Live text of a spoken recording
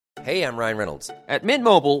Hey, I'm Ryan Reynolds. At Mint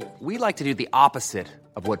Mobile, we like to do the opposite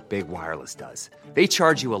of what Big Wireless does. They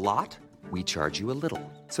charge you a lot, we charge you a little.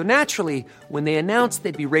 So naturally, when they announced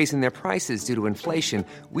they'd be raising their prices due to inflation,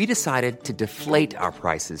 we decided to deflate our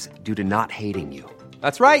prices due to not hating you.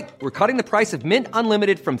 That's right. We're cutting the price of Mint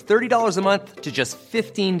Unlimited from $30 a month to just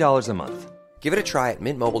 $15 a month. Give it a try at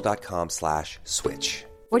mintmobile.com/switch.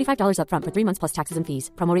 $45 up front for 3 months plus taxes and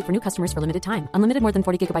fees. Promo rate for new customers for limited time. Unlimited more than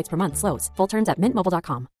 40 gigabytes per month. Slows full terms at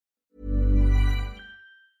mintmobile.com.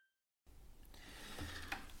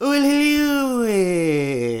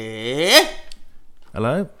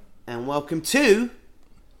 Hello. And welcome to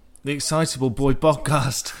The Excitable Boy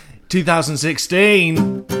Podcast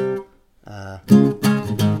 2016.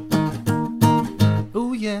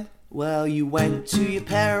 Oh yeah. Well, you went to your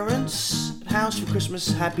parents' house for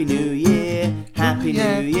Christmas. Happy New Year, Happy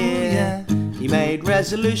New Year. You made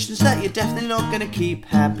resolutions that you're definitely not gonna keep.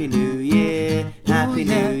 Happy New Year, Happy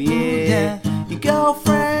New Year. Your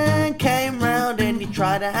girlfriend came round and you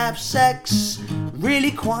tried to have sex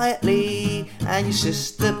really quietly, and your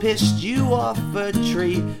sister pissed you off a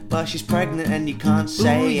treat, but she's pregnant and you can't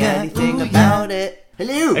say anything about it.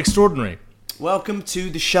 Hello. Extraordinary. Welcome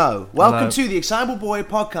to the show. Welcome Hello. to the Excitable Boy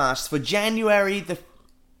Podcast for January the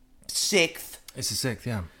 6th, It's the 6th,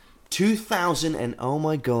 yeah. 2000 and oh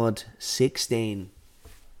my god, 16.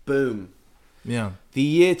 Boom. Yeah. The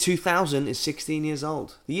year 2000 is 16 years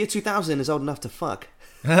old. The year 2000 is old enough to fuck.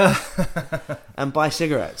 And buy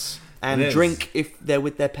cigarettes. And It is. drink if they're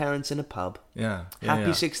with their parents in a pub. Yeah.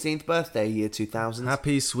 Happy 16th birthday, year 2000.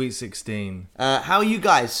 Happy Sweet 16. How are you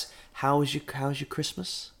guys? How's your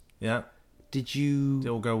Christmas? Yeah. Did Did you it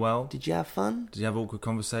all go well? Did you have fun? Did you have awkward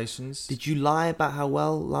conversations? Did you lie about how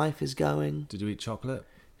well life is going? Did you eat chocolate?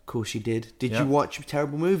 Of course you did. Did Yep. you watch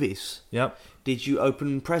terrible movies? Yep. Did you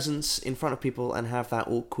open presents in front of people and have that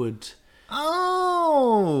awkward...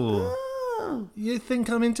 Oh! Oh. You think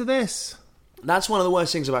I'm into this? That's one of the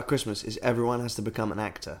worst things about Christmas, is everyone has to become an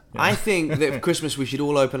actor. I think that for Christmas we should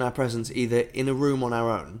all open our presents either in a room on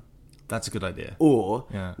our own, That's a good idea. or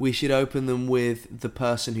Yeah. we should open them with the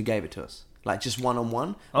person who gave it to us. Like, just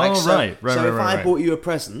one-on-one. Oh, Like, so, right. So if I right. bought you a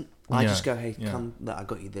present, I Yeah, just go, hey, yeah. come, look, I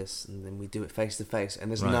got you this, and then we do it face-to-face, and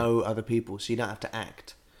there's Right. no other people, so you don't have to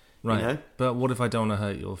act. Right. You know? But what if I don't want to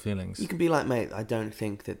hurt your feelings? You can be like, mate, I don't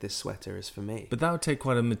think that this sweater is for me. But that would take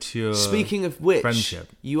quite a mature... Speaking of which, friendship.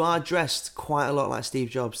 you are dressed quite a lot like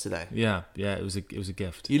Steve Jobs today. Yeah, it was a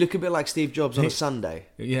gift. You look a bit like Steve Jobs on a Sunday.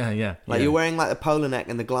 Yeah. Like, yeah. you're wearing like the polo neck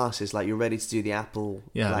and the glasses, like you're ready to do the Apple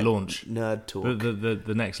like, launch. nerd talk.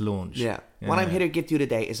 The next launch. Yeah. What I'm here to give you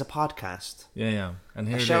today is a podcast. Yeah. And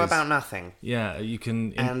here A it show is. about nothing. Yeah, you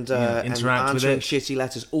can And interact with answering it. shitty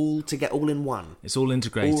letters all in one. It's all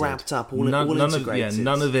integrated. All wrapped up, all none integrated.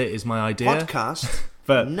 none of it is my idea. Podcast,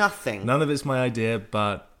 but nothing. None of it's my idea,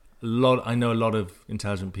 but I know a lot of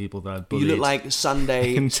intelligent people that I've bullied. You look like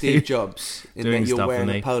Sunday into Steve Jobs in doing that you're stuff for wearing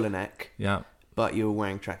me. a polo neck, Yeah, but you're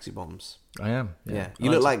wearing tracksuit bombs. I am. Yeah. I You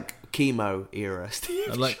look to- like chemo era Steve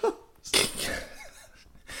I like.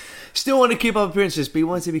 Still want to keep up appearances, but he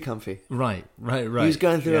wants to be comfy. Right. He was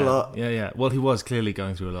going through a lot. Yeah. Well, he was clearly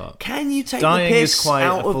going through a lot. Can you take Dying the is piss quite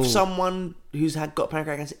out a of full- someone who's got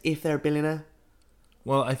pancreatic cancer if they're a billionaire?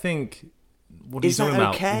 Well, I think. What are Is you that talking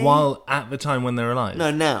about? okay? While at the time when they're alive. No,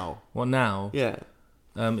 now. Well, now. Yeah.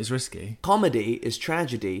 It's risky. Comedy is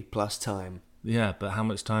tragedy plus time. Yeah, but how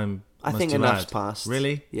much time? I must think you enough's add? passed.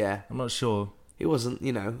 Really? Yeah. I'm not sure. It wasn't,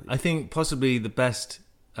 you know. I think possibly the best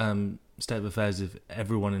state of affairs if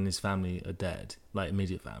everyone in his family are dead, like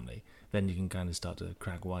immediate family. Then you can kind of start to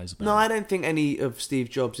crack wise about No, it. I don't think any of Steve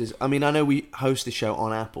Jobs' I mean, I know we host the show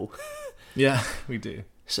on Apple. Yeah, we do.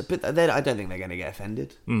 So, but I don't think they're going to get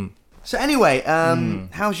offended. So anyway,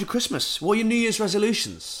 how's your Christmas? What are your New Year's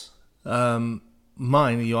resolutions?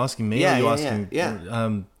 Mine? Are you asking me? Yeah, or are you yeah, asking?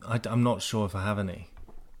 yeah. I'm not sure if I have any.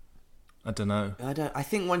 I don't know. I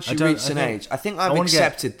think once I you don't- reach I an think- age, I think I I've wanna get-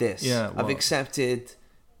 accepted this. Yeah, I've what? accepted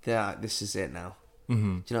that this is it now.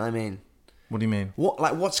 Mm-hmm. Do you know what I mean? What do you mean?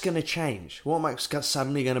 What's going to change? What am I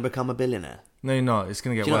suddenly going to become a billionaire? No, you're not. It's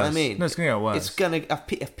going to get Do you know worse. what I mean? No, it's going to get worse. It's going to.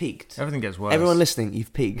 I've peaked. Everything gets worse. Everyone listening,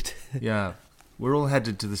 you've peaked. Yeah. We're all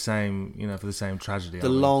headed to the same, for the same tragedy. The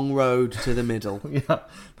aren't we? long road to the middle. Yeah.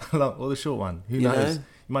 Or the short one. Who You knows? know?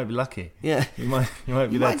 You might be lucky. Yeah. You might be You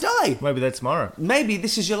there. might die. You might be there tomorrow. Maybe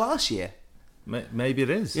this is your last year. Maybe it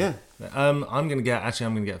is. Yeah. I'm gonna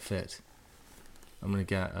get fit. I'm gonna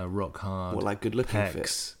get a rock hard. What, like good-looking pecs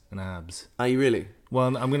fit? and abs. Are you really?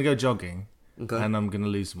 Well, I'm gonna go jogging. Okay. And I'm gonna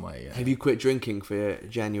lose some weight. Yeah. Have you quit drinking for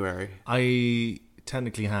January? I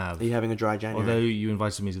technically have. Are you having a dry January? Although you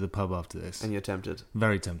invited me to the pub after this. And you're tempted.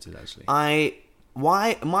 Very tempted, actually.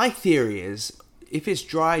 My theory is if it's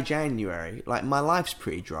dry January, like my life's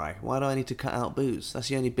pretty dry. Why do I need to cut out booze? That's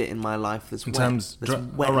the only bit in my life that's wet. That's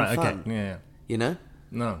wet and fun. Okay. Yeah. You know?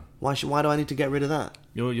 No. Why do I need to get rid of that?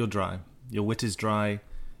 You're dry. Your wit is dry.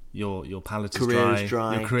 Your palate is Career dry. is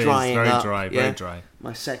dry. Your career Drying is very up, dry. yeah? Very dry.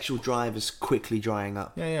 My sexual drive is quickly drying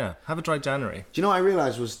up. Yeah. Have a dry January. Do you know what I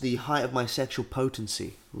realised was the height of my sexual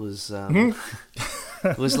potency was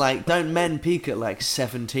was like, don't men peak at like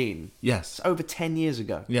 17? Yes. It's over 10 years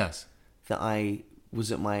ago Yes. that I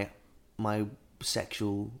was at my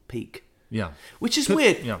sexual peak. Yeah. Which is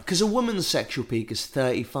weird, Yeah. because a woman's sexual peak is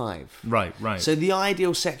 35. Right. So the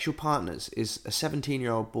ideal sexual partners is a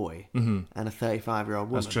 17-year-old boy and a 35-year-old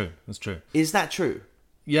woman. That's true. Is that true?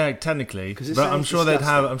 Yeah, technically, 'Cause it but I'm sounds sure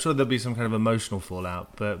disgusting. I'm sure there'll be some kind of emotional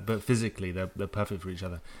fallout, but physically they're perfect for each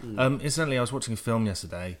other. Incidentally, I was watching a film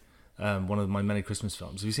yesterday, one of my many Christmas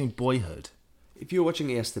films. Have you seen Boyhood? If you were watching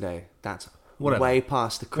it yesterday, that's Whatever. way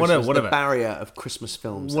past the Christmas, Whatever. the barrier of Christmas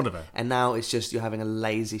films. Whatever. And now it's just you're having a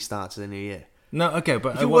lazy start to the new year. No, okay,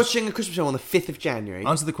 but If you're watching a Christmas film on the 5th of January,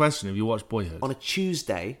 Answer the question: have you watched Boyhood? on a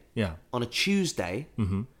Tuesday, Yeah,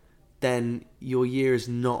 then your year is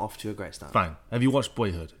not off to a great start. fine. Have you watched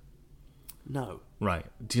Boyhood? No. Right.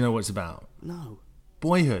 Do you know what it's about? No.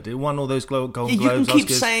 Boyhood. It won all those Golden You can Globes. keep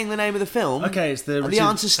Oscars. saying the name of the film. Okay, it's the. and the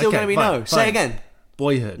answer's still going to be no. Say again.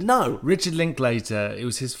 Boyhood. No. Richard Linklater. It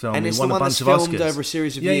was his film. And he it's won the a one bunch that's of filmed Oscars. over a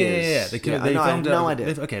series of Yeah. years. They Yeah, I know, I filmed have no it.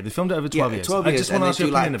 idea. Okay, they filmed it over 12 years. 12 I years. just want and to they ask your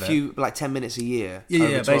do like opinion of it. like 10 minutes a year. Yeah, over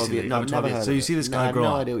 12 basically. years. No, over I've 12 never years. heard So of you it. see this No, guy I have grow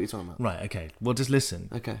no up. idea what you're talking about. Right, okay. Well, just listen.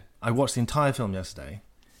 Okay. I watched the entire film yesterday.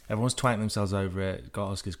 Everyone's twatting themselves over it. Got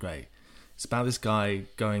Oscars, great. It's about this guy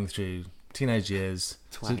going through teenage years,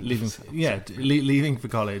 leaving for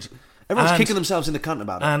college. Everyone's kicking themselves in the cunt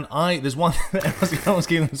about it. And there's one everyone's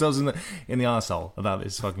kicking themselves in the arsehole about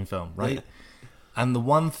this fucking film, right? Yeah. And the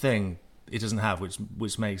one thing it doesn't have, which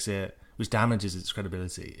damages its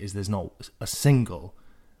credibility, is there's not a single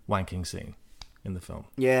wanking scene in the film.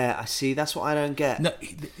 Yeah, I see. That's what I don't get. No,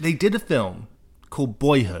 they did a film called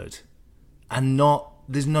Boyhood, and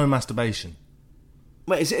there's no masturbation.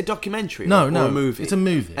 Wait, is it a documentary? No, or a movie? It's a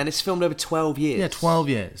movie. And it's filmed over 12 years. Yeah, 12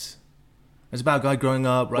 years. It's about a guy growing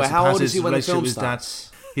up. Well, how old is he when the film with his dad.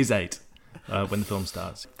 starts? He's 8 when the film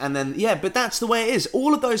starts. And then, but that's the way it is.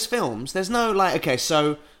 All of those films, there's no, okay,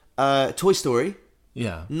 so Toy Story,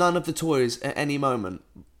 Yeah. none of the toys at any moment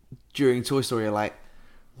during Toy Story are like,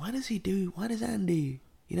 why does Andy,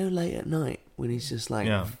 late at night when he's just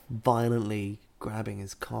violently grabbing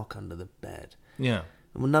his cock under the bed? Yeah.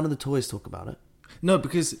 Well, none of the toys talk about it. No,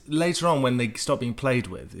 because later on when they stop being played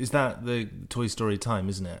with, is that the Toy Story time,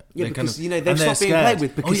 isn't it? Yeah, They because, and they've they're stopped being scared. played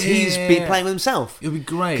with because he's been playing with himself. It'll be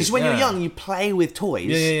great. Because when you're young, you play with toys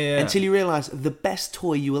Yeah. until you realise the best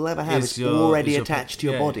toy you will ever have Is is your- already is your attached pe- to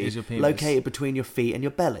your yeah, body, is your penis. located between your feet and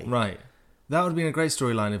your belly. Right. That would have been a great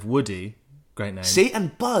storyline if Woody, great name. See?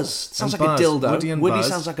 And Buzz. Sounds And like Buzz. a dildo. Woody and Woody Buzz.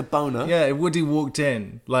 sounds like a boner. Yeah, if Woody walked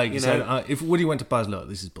in, like you You said, know? if Woody went to Buzz, look,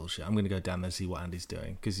 this is bullshit. I'm going to go down there and see what Andy's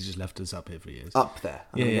doing because he just left us up here for years. Up there.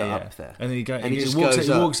 I'm gonna go up there. And then he just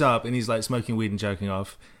walks up and he's like smoking weed and joking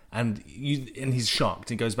off, and he's shocked.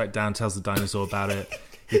 He goes back down, tells the dinosaur about it.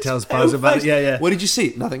 He tells Buzz about it. Yeah. What did you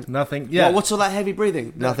see? Nothing. Nothing. Yeah. What's all that heavy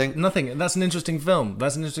breathing? Nothing. Nothing. That's an interesting film.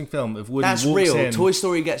 If Woody That's walks real. in, Toy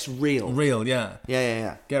Story gets real. real, yeah.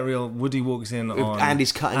 Yeah. Get real. Woody walks in on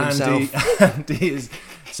Andy's cutting himself. Andy is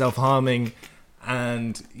self-harming,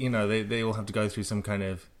 and they all have to go through some kind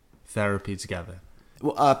of therapy together.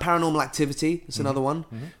 Well, Paranormal Activity, that's another one.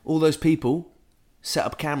 Mm-hmm. All those people set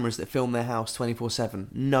up cameras that film their house 24/7.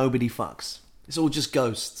 Nobody fucks. It's all just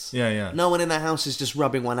ghosts. Yeah. No one in their house is just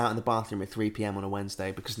rubbing one out in the bathroom at 3 p.m. on a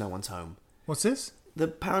Wednesday because no one's home. What's this? The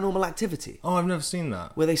Paranormal Activity, Oh, I've never seen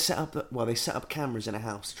that. where they set up cameras in a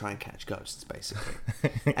house to try and catch ghosts, basically,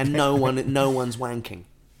 and no one's wanking.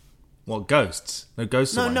 What, ghosts? No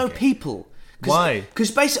ghosts. are No wanking. people. Why?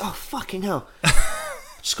 Because basically, oh fucking hell!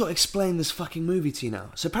 Just got to explain this fucking movie to you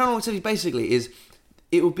now. So Paranormal Activity basically is,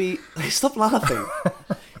 it will be stop laughing.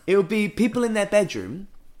 It will be people in their bedroom.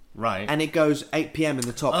 Right. And it goes 8 p.m. in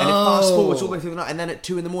the top, and it fast forwards all the way through the night, and then at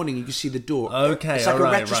 2 a.m. you can see the door. Okay, it's like all a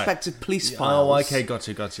right, retrospective police right. files. Oh, okay,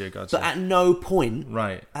 gotcha. But at no point,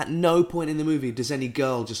 Right. At no point in the movie does any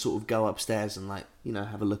girl just sort of go upstairs and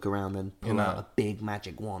have a look around, and pull out a big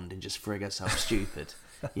magic wand and just frig herself stupid,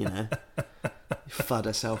 fud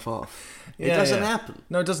herself off. It doesn't happen.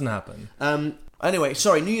 No, it doesn't happen. Anyway,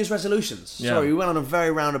 sorry, New Year's resolutions. Yeah. Sorry, we went on a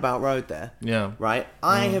very roundabout road there. Yeah. Right?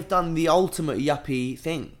 I have done the ultimate yuppie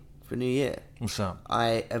thing for New Year. What's that?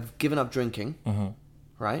 I have given up drinking,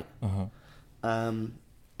 right? And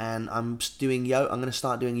I'm going to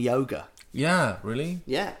start doing yoga. Yeah, really?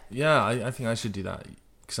 Yeah. Yeah, I think I should do that.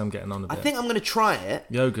 because I'm getting on a bit. I think I'm going to try it.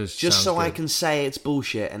 Yoga's just so sounds I good. can say it's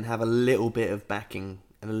bullshit and have a little bit of backing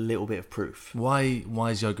and a little bit of proof. Why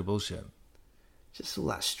is yoga bullshit? Just all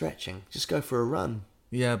that stretching. Just go for a run.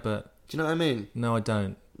 Yeah, but Do you know what I mean? no, I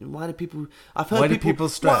don't. Why do people? I've heard Why do people people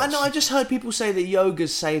stretch? Well, I know. I just heard people say that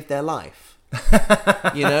yoga's saved their life.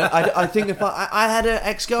 You know, I think if I had an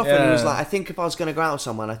ex-girlfriend who was Yeah. like, I think if I was going to go out with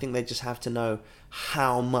someone, I think they just have to know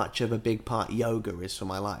how much of a big part yoga is for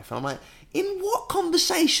my life. And I'm like, in what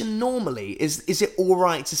conversation normally is it all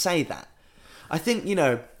right to say that? I think, you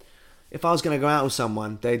know, if I was going to go out with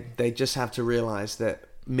someone, they just have to realise that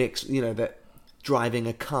that driving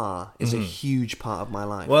a car is a huge part of my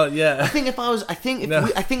life. Well, yeah. I think if I was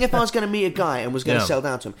going to meet a guy and was going to Yeah. settle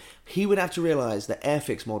down to him, he would have to realise that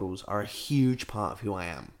Airfix models are a huge part of who I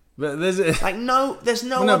am. But there's Like, no, there's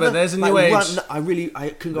no Well, no, other... but there's a new like, age- I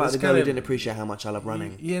couldn't go out There's with a girl kind who of- didn't appreciate how much I love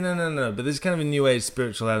running. Yeah, no. But there's kind of a new age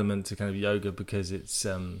spiritual element to kind of yoga because it's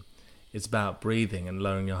about breathing and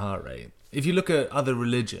lowering your heart rate. If you look at other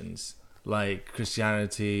religions like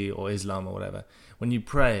Christianity or Islam or whatever, when you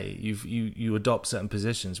pray, you adopt certain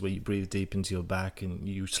positions where you breathe deep into your back and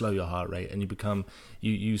you slow your heart rate and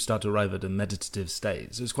you start to arrive at a meditative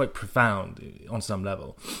state. So it's quite profound on some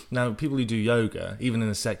level. Now, people who do yoga, even in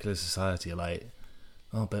a secular society, are like,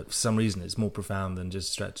 oh, but for some reason it's more profound than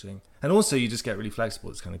just stretching. And also you just get really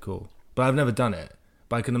flexible. It's kind of cool. But I've never done it.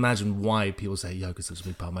 But I can imagine why people say yoga's such a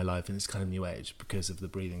big part of my life, and it's kind of new age because of the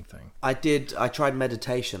breathing thing. I tried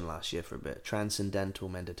meditation last year for a bit. Transcendental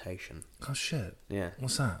meditation. Oh, shit. Yeah.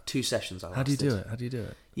 What's that? 2 sessions I lasted. How do you do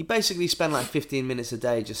it? You basically spend like 15 minutes a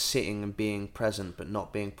day just sitting and being present, but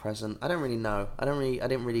not being present. I don't really know. I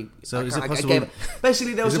didn't really. So I is it can't- I possible- gave-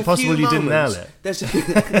 basically, there was Is it a possible few you didn't moments. nail it? There's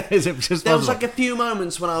Is it just there was possible? like a few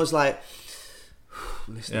moments when I was like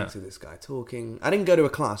listening Yeah. to this guy talking. I didn't go to a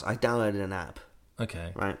class. I downloaded an app.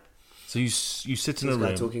 Okay. Right. So you sit in This a guy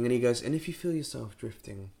room. talking, and he goes, and if you feel yourself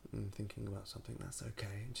drifting and thinking about something, that's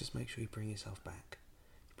okay. Just make sure you bring yourself back.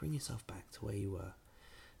 Bring yourself back to where you were,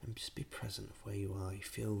 and just be present of where you are. You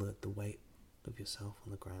feel the weight of yourself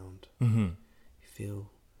on the ground. Mm-hmm. You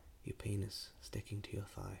feel your penis sticking to your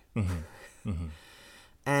thigh. Mm-hmm. Mm-hmm.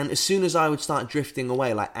 And as soon as I would start drifting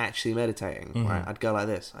away, like actually meditating, Mm-hmm. right, I'd go like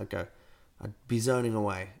this. I'd be zoning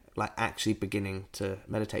away, like actually beginning to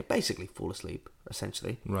meditate, basically fall asleep,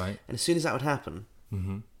 essentially. Right. And as soon as that would happen,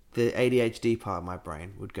 Mm-hmm. the ADHD part of my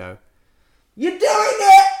brain would go, "You're doing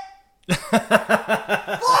it!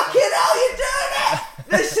 Fucking hell, you're doing it!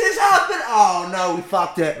 This is happening! Oh no, we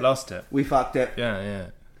fucked it. Lost it. We fucked it. Yeah.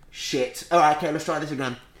 Shit. Alright, okay, let's try this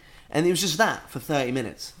again." And it was just that for 30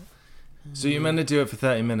 minutes. So you meant to do it for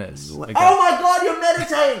 30 minutes. Oh Okay. my god, you're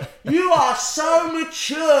meditating! You are so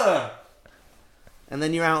mature! And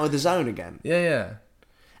then you're out of the zone again. Yeah.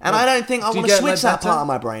 And I don't think I do you want to get, switch like, that better? part of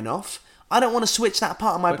my brain off. I don't want to switch that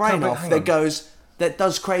part of my But brain come on, off hang that on. that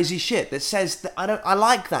does crazy shit, that says that I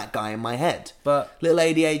like that guy in my head. But- little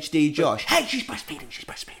ADHD Josh. Hey, she's breastfeeding.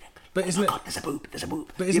 But isn't oh it- my god, there's a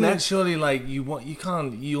boob. But isn't it surely like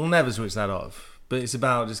you'll never switch that off. But it's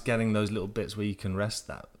about just getting those little bits where you can rest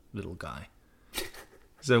that little guy.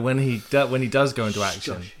 So when he does go into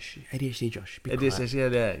action, Josh, ADHD Josh, be it quiet. is,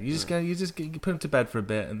 yeah. You put him to bed for a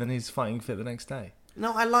bit, and then he's fighting fit the next day.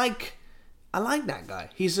 No, I like that guy.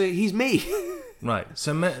 He's me. Right.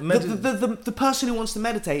 So The person who wants to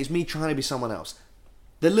meditate is me trying to be someone else.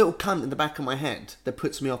 The little cunt in the back of my head that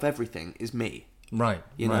puts me off everything is me. right.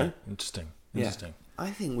 You right. know? Interesting. Yeah. I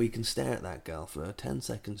think we can stare at that girl for 10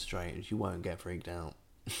 seconds straight and she won't get freaked out.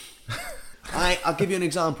 I'll give you an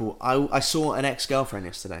example. I saw an ex-girlfriend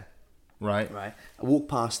yesterday. Right. Right. I walked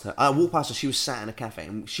past her. She was sat in a cafe,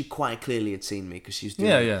 and she quite clearly had seen me because she was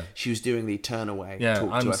doing. She was doing the turn away. Yeah,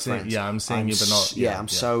 talk I'm to her seeing- friends. yeah, I'm seeing you, but not- Yeah, yeah, I'm yeah.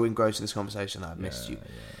 so engrossed in this conversation that I've missed you.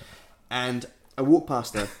 And I walked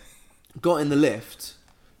past her, got in the lift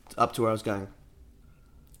up to where I was going,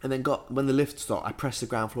 and then when the lift stopped, I pressed the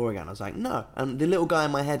ground floor again. I was like, no, and the little guy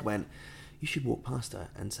in my head went, "You should walk past her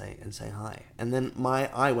and say hi." And then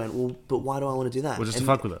I went, "Well, but why do I want to do that?" Well, just to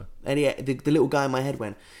fuck with her. And the little guy in my head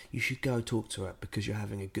went, "You should go talk to her because you're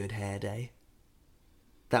having a good hair day."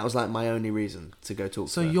 That was like my only reason to go talk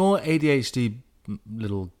So to her. your ADHD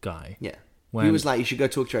little guy. Yeah. When- He was like, "You should go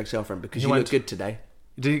talk to your ex-girlfriend because He you went- look good today."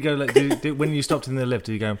 Did you go like when you stopped in the lift?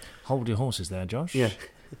 Did you go, "Hold your horses there, Josh"? Yeah.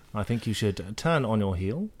 I think you should turn on your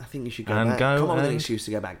heel. I think you should go And back. go Come up with an and- excuse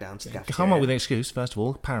to go back down to the cafeteria. Come up with an excuse, first of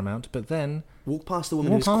all, paramount, but then Walk past the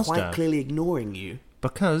woman Walk who's past quite her. clearly ignoring you.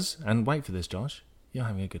 and wait for this, Josh. You're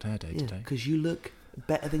having a good hair day Yeah, today. because you look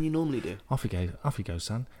better than you normally do. Off you go,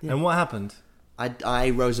 son. Yeah. And what happened? I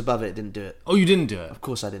rose above it, didn't do it. Oh, you didn't do it. Of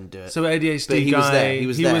course I didn't do it. So ADHD But he guy, was there. He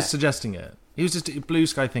was there. suggesting it. He was just blue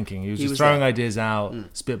sky thinking. He was He just was throwing there. ideas out,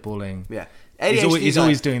 spitballing. Yeah. He's guy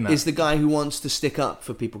always doing that. Is the guy who wants to stick up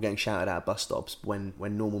for people getting shouted at bus stops when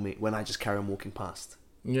I just carry on walking past.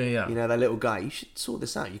 Yeah. You know, that little guy. You should sort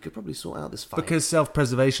this out. You could probably sort out this fight. Because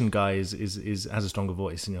self-preservation guy is has a stronger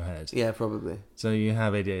voice in your head. Yeah, probably. So you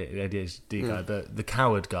have ADHD guy, but the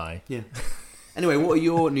coward guy. Yeah. Anyway, what are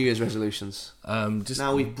your New Year's resolutions? Just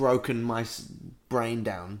Now we've broken my brain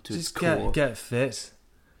down to its just core. get fit.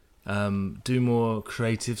 Do more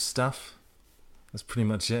creative stuff. That's pretty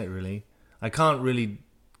much it, really. I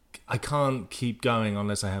can't keep going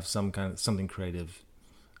unless I have something creative.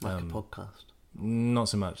 Like a podcast. Not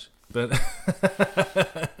so much, but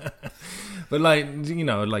but like, you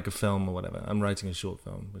know, like a film or whatever. I'm writing a short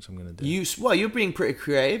film, which I'm going to do. You're being pretty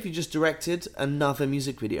creative. You just directed another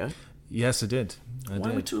music video. Yes, I did. Why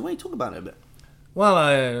don't you talk about it a bit?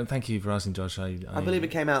 Well, thank you for asking, Josh. I believe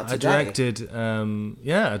it came out today. I directed,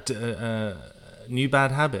 New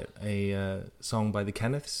Bad Habit, a song by the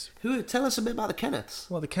Kenneths. Tell us a bit about the Kenneths.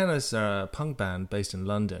 Well, the Kenneths are a punk band based in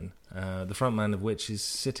London, the frontman of which is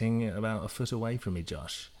sitting about a foot away from me,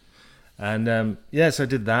 Josh. And so I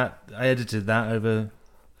did that. I edited that over.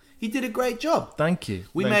 You did a great job. Thank you.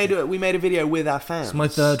 We made a video with our fans. It's my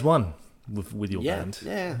third one with your band.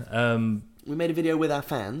 Yeah. We made a video with our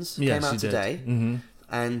fans. Yes, came out you did. today. Mm-hmm.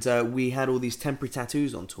 And we had all these temporary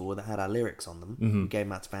tattoos on tour that had our lyrics on them. Mm-hmm. We gave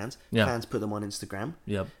them out to fans. Yeah. Fans put them on Instagram.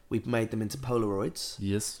 Yep. We made them into Polaroids.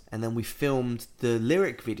 Yes. And then we filmed the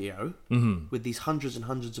lyric video Mm-hmm. with these hundreds and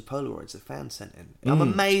hundreds of Polaroids that fans sent in. Mm. I'm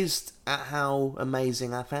amazed at how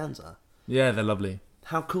amazing our fans are. Yeah, they're lovely.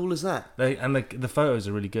 How cool is that? The photos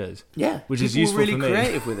are really good. Yeah. Which is People useful were really for me.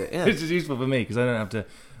 creative with it. Yeah. Which is useful for me because I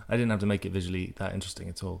didn't have to make it visually that interesting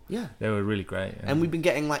at all. Yeah. They were really great. And we've been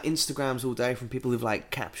getting like Instagrams all day from people who've like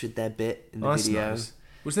captured their bit in the that's video. nice.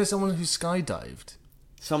 Was there someone who skydived?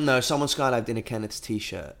 Someone skydived in a Kenneth's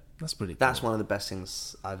t-shirt. That's pretty cool. That's one of the best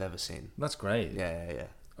things I've ever seen. That's great. Yeah.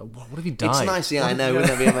 What have you done? It's nice, yeah, I know, wouldn't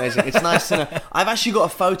that be amazing? It's nice to know. I've actually got a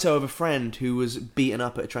photo of a friend who was beaten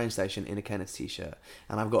up at a train station in a Kenneth's t-shirt,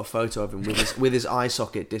 and I've got a photo of him with his eye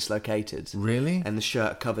socket dislocated. Really? And the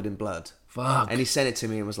shirt covered in blood. Fuck. And he sent it to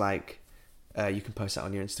me and was like, you can post that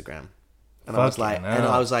on your Instagram. And Fucking hell.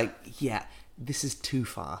 I was like, yeah, this is too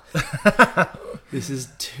far. This is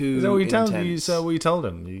too Is that what you intense. told you? So what you told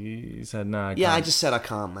him? You said no. I Yeah, can't. I just said I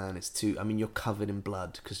can't, man. It's too. I mean, you're covered in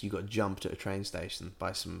blood because you got jumped at a train station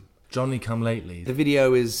by some. Johnny come lately. The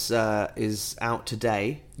video is out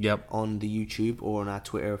today. Yep. On the YouTube or on our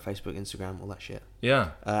Twitter, Facebook, Instagram, all that shit.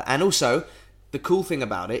 Yeah. And also, the cool thing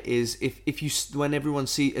about it is if you when everyone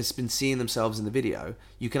has been seeing themselves in the video,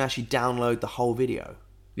 you can actually download the whole video.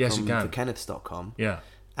 Yes, you can. From thekenneths.com. Yeah.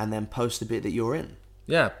 And then post the bit that you're in,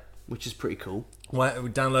 Yeah. which is pretty cool.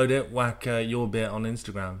 Download it. Whack your bit on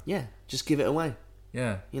Instagram. Yeah, just give it away.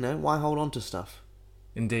 Yeah. You know, why hold on to stuff?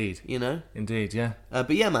 Indeed. You know. Indeed. Yeah.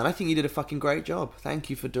 But yeah, man, I think you did a fucking great job. Thank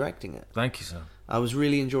you for directing it. Thank you, sir. I was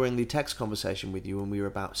really enjoying the text conversation with you when we were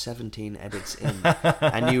about 17 edits in,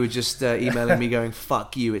 and you were just emailing me going,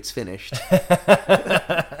 "Fuck you, it's finished."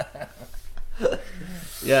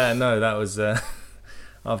 Yeah. No, that was.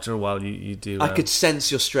 After a while, you do. I could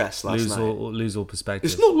sense your stress last night. Lose all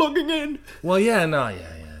perspective. It's not logging in. Well, yeah,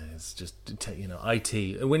 it's just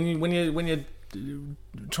IT. When you're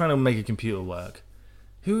trying to make a computer work,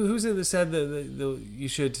 who's it that said that you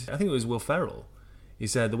should? I think it was Will Ferrell. He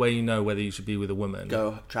said the way you know whether you should be with a woman.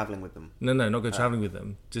 Go travelling with them. No, not go travelling with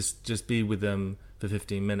them. Just be with them for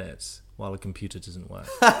 15 minutes while a computer doesn't work.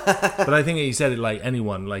 But I think he said it like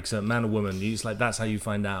anyone, like so man or woman. It's like that's how you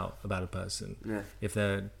find out about a person. Yeah. If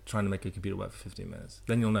they're trying to make a computer work for 15 minutes,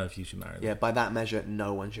 then you'll know if you should marry them. Yeah, by that measure,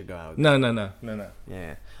 no one should go out. No.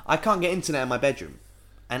 Yeah. I can't get internet in my bedroom,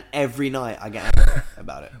 and every night I get angry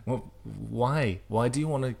about it. Well, why? Why do you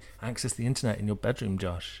want to access the internet in your bedroom,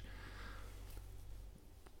 Josh?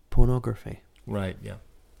 Pornography. Right, yeah.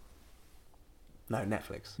 No,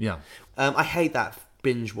 Netflix. Yeah. I hate that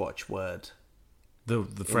binge watch word. The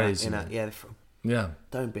phrase. Yeah.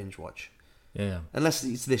 Don't binge watch. Yeah. Unless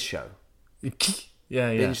it's this show.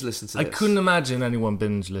 Yeah. Binge listen to I this. couldn't imagine anyone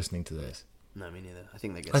binge listening to this. No, me neither. I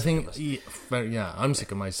think they get I sick of think, us. yeah, I'm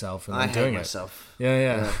sick of myself and I I'm hate doing myself. it.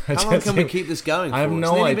 Yeah. How long can we keep this going for? I have no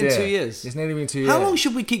It's nearly idea. been 2 years. It's nearly been 2 years. How long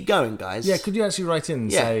should we keep going, guys? Yeah, could you actually write in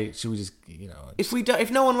and Yeah. say, should we just,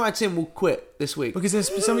 If no one writes in, we'll quit this week. Because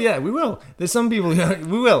there's some, we will. There's some people who,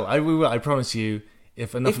 we will. I promise you,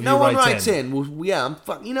 if enough If of no you one write writes in, I'm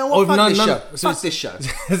fuck. You know what? Oh, fuck none- this none- show. so Fuck this show.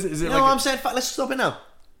 is it You know like what a- I'm saying? Fuck, let's stop it now.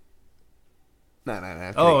 No.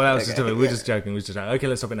 Oh, that was just Okay. joking. We're just joking. Okay,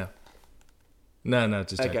 let's stop it now. No,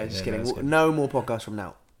 just joking. Okay, just Yeah, kidding. that's good. No more podcasts from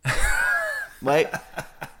now. Wait.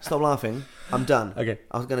 Stop laughing. I'm done. Okay.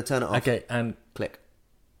 I was going to turn it off. Okay, and Click.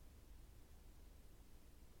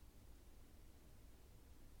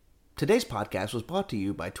 Today's podcast was brought to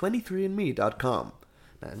you by 23andme.com.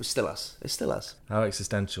 No, it was still us. It's still us. how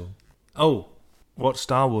existential. Oh, watch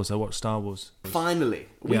Star Wars. I watched Star Wars. Finally.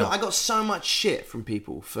 Yeah. I got so much shit from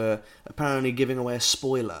people for apparently giving away a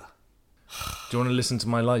spoiler. Do you want to listen to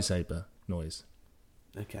my lightsaber noise?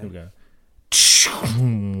 Okay. Here we go.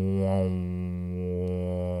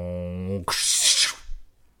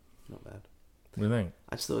 Not bad. What do you think?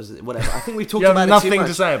 I just thought it was... Whatever. I think we talked You have about it too much. nothing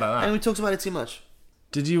to say about that. I think we talked about it too much.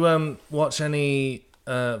 Did you watch any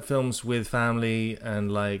films with family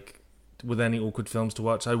and like with any awkward films to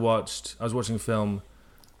watch? I was watching a film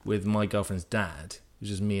with my girlfriend's dad, which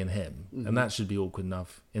is me and him, and that should be awkward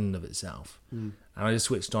enough in and of itself. And I just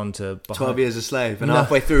switched on to 12 Years a Slave, and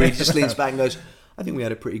halfway through he just leans back and goes, I think we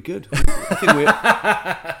had it pretty good. I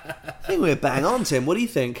think we're bang on, Tim. What do you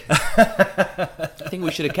think? I think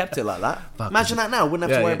we should have kept it like that. Imagine that now. Wouldn't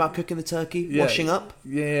have to worry about cooking the turkey, washing up.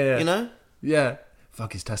 Yeah. You know? Yeah.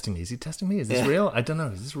 Fuck, he's testing me. Is he testing me? Is this real? I don't know.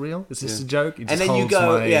 Is this real? Is this a joke? He And just then you holds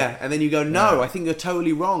go, my- and then you go, no, I think you're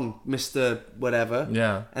totally wrong, Mr. Whatever.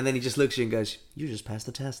 Yeah. And then he just looks at you and goes, you just passed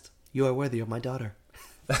the test. You are worthy of my daughter.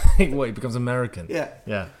 What, he becomes American? Yeah.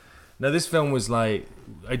 Yeah. No, this film was like,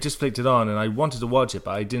 I just flicked it on and I wanted to watch it,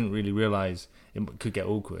 but I didn't really realise it could get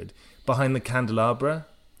awkward. Behind the Candelabra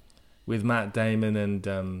with Matt Damon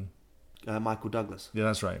and... Michael Douglas. yeah,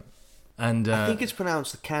 that's right. And I think it's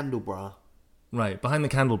pronounced the Candelabra. right, Behind the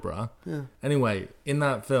Candelabra. Yeah. Anyway, in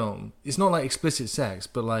that film, it's not like explicit sex,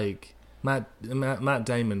 but like Matt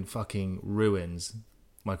Damon fucking ruins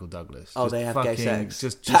Michael Douglas. Oh, Just they have gay fucking- sex.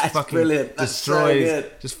 Just That's fucking brilliant. That's so destroys,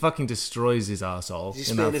 good. just fucking destroys his arsehole. Did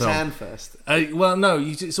he in spit that in his film. hand first? Well, no,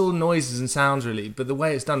 it's all noises and sounds really, but the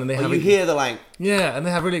way it's done, and they Oh, have you hear the like... yeah, and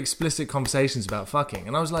they have really explicit conversations about fucking,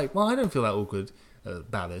 and I was like, well, I don't feel that awkward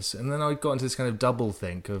about this, and then I got into this kind of double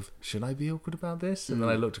think of should I be awkward about this, and then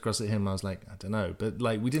I looked across at him, and I was like, I don't know, but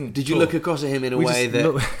like we didn't. Did you talk. look across at him in a We way just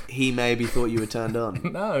that look- he maybe thought you were turned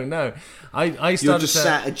on? No, I started You're just to,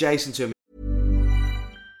 sat adjacent to him.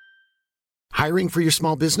 Hiring for your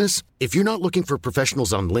small business? If you're not looking for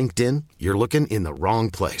professionals on LinkedIn, you're looking in the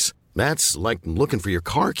wrong place. That's like looking for your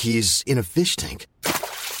car keys in a fish tank.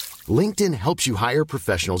 LinkedIn helps you hire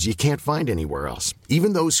professionals you can't find anywhere else,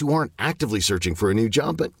 even those who aren't actively searching for a new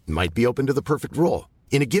job but might be open to the perfect role.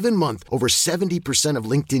 In a given month, over 70% of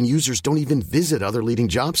LinkedIn users don't even visit other leading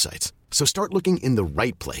job sites. So start looking in the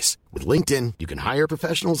right place. With LinkedIn, you can hire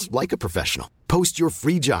professionals like a professional. Post your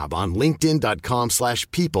free job on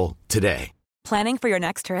linkedin.com/people today. Planning for your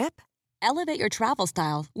next trip? Elevate your travel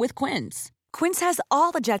style with Quince. Quince has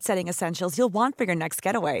all the jet-setting essentials you'll want for your next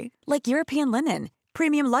getaway, like European linen,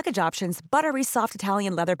 premium luggage options, buttery soft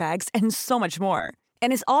Italian leather bags, and so much more.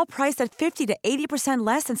 And is all priced at 50 to 80%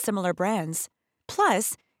 less than similar brands.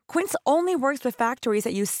 Plus, Quince only works with factories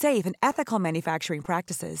that use safe and ethical manufacturing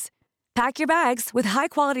practices. Pack your bags with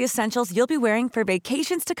high-quality essentials you'll be wearing for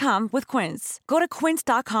vacations to come with Quince. Go to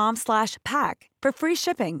quince.com/pack for free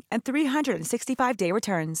shipping and 365-day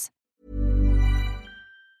returns.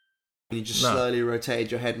 You just No. slowly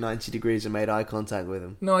rotated your head 90 degrees and made eye contact with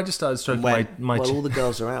him. no, I just started stroking When, my well, chin. all the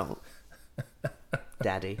girls are out.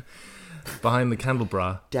 Daddy. Behind the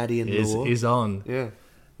Candelabra Daddy-in-law. is on. Yeah.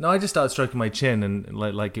 No, I just started stroking my chin and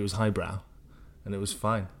like it was highbrow, and it was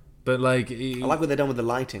fine. But like, I like what they've done with the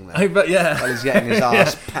lighting there. but yeah, While he's getting his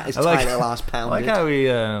ass, his I like- tiny little ass I pounded.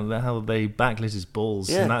 like how they backlit his balls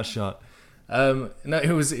Yeah. in that shot. No,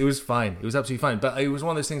 it was fine. It was absolutely fine. But it was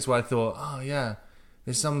one of those things where I thought, oh yeah,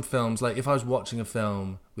 there's some films like if I was watching a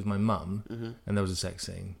film with my mum and there was a sex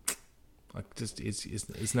scene, like just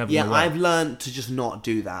it's never. Yeah, gonna work. I've learned to just not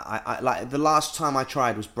do that. I like the last time I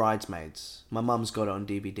tried was Bridesmaids. My mum's got it on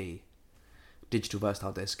DVD, digital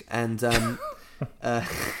versatile disc, and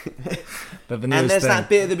But the and newest there's thing- that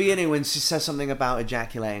bit at the beginning when she says something about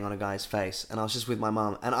ejaculating on a guy's face, and I was just with my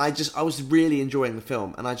mum, and I was really enjoying the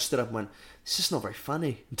film, and I just stood up and went, "It's just not very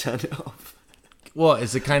funny," and turned it off. What?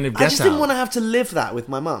 It's a kind of I Get just didn't Out. want to have to live that with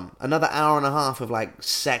my mum. Another hour and a half of like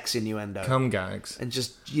sex innuendo, Cum gags. and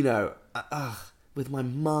just with my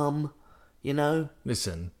mum, you know.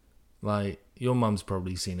 Listen, like your mum's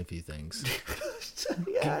probably seen a few things.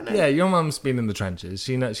 Yeah, I know. Yeah, your mum's been in the trenches.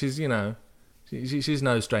 She knows. She's she's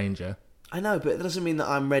no stranger. I know, but it doesn't mean that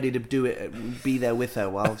I'm ready to do it, be there with her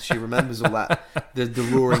while she remembers all that, the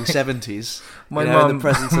roaring 70s, in the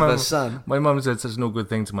presence of her son. My mum said such an awkward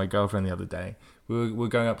thing to my girlfriend the other day. We were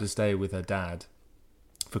going up to stay with her dad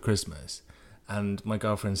for Christmas, and my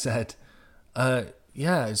girlfriend said,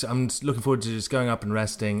 Yeah, I'm just looking forward to just going up and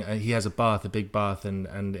resting. He has a big bath,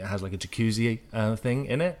 and it has like a jacuzzi thing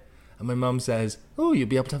in it. And my mum says, "Oh, you'll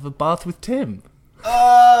be able to have a bath with Tim."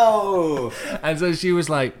 Oh! And so she was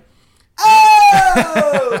like,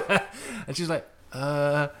 Oh! and she was like,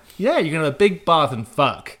 yeah, you're gonna have a big bath and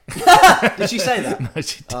fuck. Did she say that? No,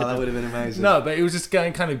 she didn't. Oh, that would have been amazing. No, but it was just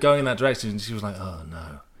going in that direction, and she was like, "Oh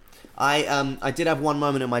no." I did have one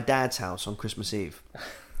moment at my dad's house on Christmas Eve.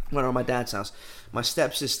 When I was at my dad's house, my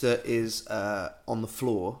stepsister is on the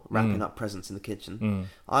floor wrapping up presents in the kitchen.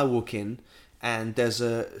 I walk in, and there's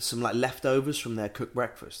some like leftovers from their cooked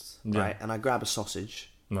breakfast, right? And I grab a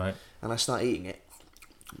sausage, Right. and I start eating it.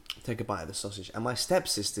 Take a bite of the sausage, and my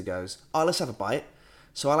stepsister goes, "Oh, let's have a bite."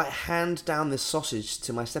 So I like hand down this sausage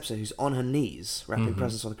to my stepsister, who's on her knees wrapping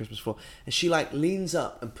presents on the Christmas floor, and she like leans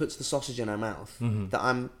up and puts the sausage in her mouth that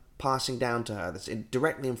I'm passing down to her, that's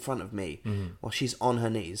directly in front of me, while she's on her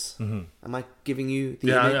knees. Am I giving you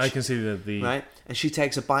the image? I can see the right. And she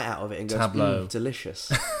takes a bite out of it and goes, tableau.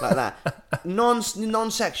 "Delicious," like that,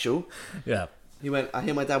 non-sexual. Yeah. He went. I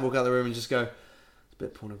hear my dad walk out of the room and just go, "It's a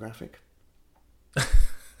bit pornographic."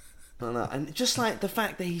 And just like the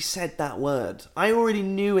fact that he said that word, I already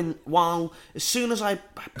knew. As soon as I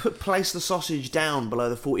placed the sausage down below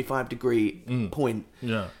the 45-degree point,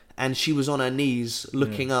 and she was on her knees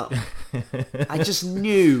looking up, I just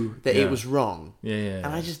knew that it was wrong. And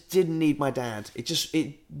I just didn't need my dad.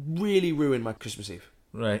 It really ruined my Christmas Eve.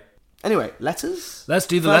 Right. Anyway, letters. Let's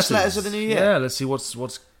do the First letters of the new year. Yeah. Let's see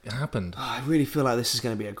what's happened. Oh, I really feel like this is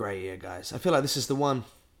going to be a great year, guys. I feel like this is the one.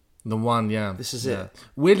 The one, yeah. This is yeah. it.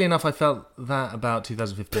 Weirdly enough, I felt that about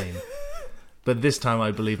 2015. But this time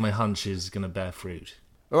I believe my hunch is going to bear fruit.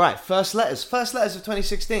 All right, first letters. First letters of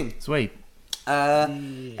 2016. Sweet.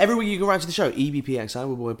 Every week you can write to the show,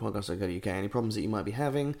 ebpxi@podcast.co.uk. Any problems that you might be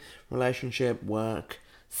having, relationship, work,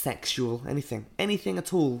 sexual, anything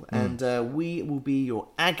at all. And we will be your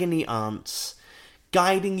agony aunts,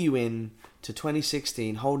 guiding you in to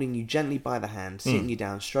 2016, holding you gently by the hand, sitting you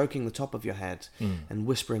down, stroking the top of your head, and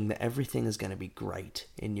whispering that everything is going to be great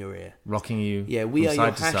in your ear. Rocking you. Yeah, we are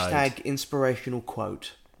your side to side. hashtag inspirational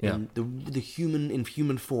quote in the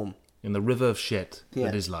human form. In the river of shit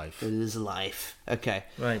that is life. It is life. Okay.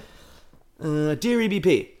 Right. Dear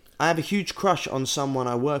EBP, I have a huge crush on someone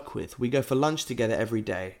I work with. We go for lunch together every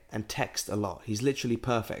day and text a lot. He's literally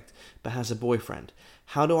perfect, but has a boyfriend.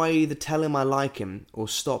 How do I either tell him I like him or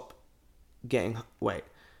stop getting...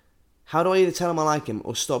 How do I either tell him I like him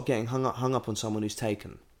or stop getting hung up on someone who's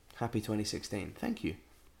taken? Happy 2016. Thank you.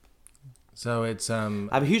 So it's... I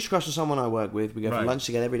have a huge crush on someone I work with. We go for Right. lunch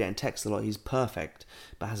together every day and text a lot. He's perfect,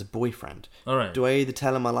 but has a boyfriend. All right. Do I either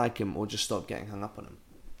tell him I like him or just stop getting hung up on him?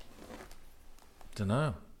 Don't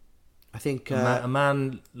know. I think... a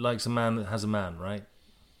man likes a man that has a man, right?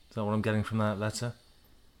 Is that what I'm getting from that letter?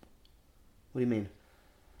 What do you mean?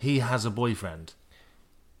 He has a boyfriend.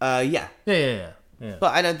 Yeah. Yeah.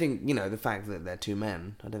 But I don't think, the fact that they're two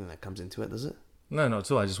men, I don't think that comes into it, does it? No, not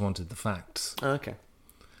at all. I just wanted the facts. Oh, okay.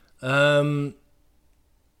 How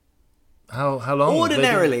long?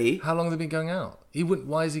 Ordinarily... How long have they been going out?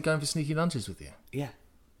 Why is he going for sneaky lunches with you? Yeah.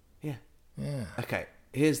 Yeah. Okay,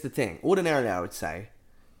 here's the thing. Ordinarily, I would say,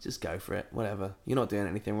 just go for it, whatever. You're not doing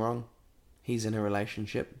anything wrong. He's in a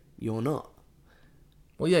relationship. You're not.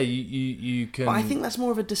 Well, yeah, you can... But I think that's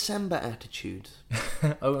more of a December attitude.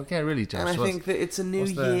 Oh, okay, really, Josh. And I think that it's a new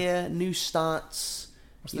year, new starts.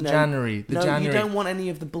 What's the January? You don't want any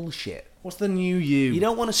of the bullshit. What's the new you? You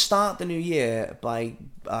don't want to start the new year by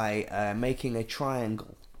making a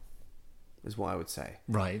triangle, is what I would say.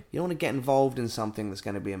 Right. You don't want to get involved in something that's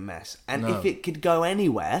going to be a mess. And No. if it could go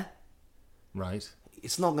anywhere... Right.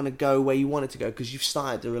 It's not going to go where you want it to go because you've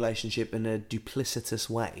started the relationship in a duplicitous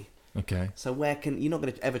way. Okay. So you're not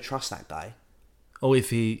going to ever trust that guy. Oh,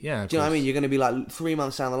 if he... Yeah, Do you know what I mean? You're going to be like 3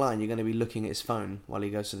 months down the line, you're going to be looking at his phone while he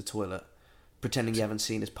goes to the toilet, pretending you haven't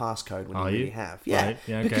seen his passcode when you really have. Yeah, right.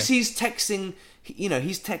 Yeah, okay. Because he's texting,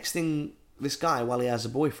 he's texting this guy while he has a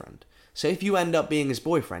boyfriend. So if you end up being his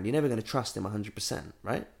boyfriend, you're never going to trust him 100%,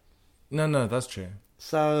 right? No, that's true.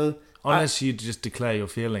 So... Unless you just declare your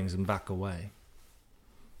feelings and back away.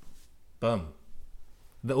 Bum.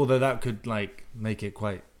 Although that could, make it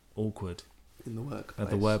quite awkward. In the workplace. At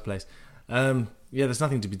the workplace. Yeah, there's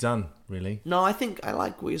nothing to be done, really. No, I think I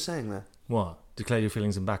like what you're saying there. What? Declare your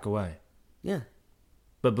feelings and back away? Yeah.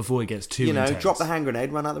 But before it gets too intense. Drop the hand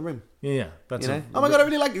grenade, run out the room. Yeah. That's oh my God, I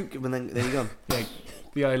really like you. And then there you go.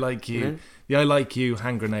 The I like you. The I like you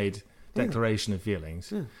hand grenade declaration of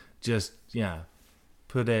feelings. Yeah. Just,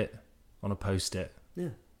 put it on a post-it. Yeah.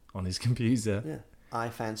 On his computer. Yeah. I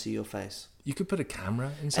fancy your face. You could put a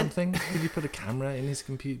camera in something. Could you put a camera in his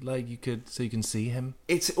computer, like you could, so you can see him?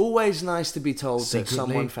 It's always nice to be told Secretly. that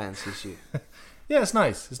someone fancies you. Yeah, it's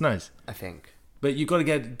nice. It's nice. I think. But you've got to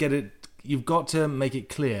get it. You've got to make it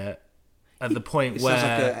clear at the point It where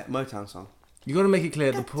sounds like a Motown song. you've got to make it clear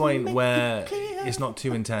at the point where it's not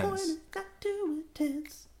too intense.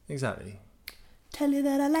 Exactly. Tell you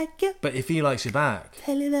that I like you. But if he likes you back,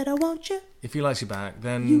 Tell you that I want you. if he likes you back,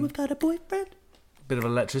 then You have got a boyfriend. bit of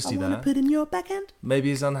electricity I want to there. put in your backhand. Maybe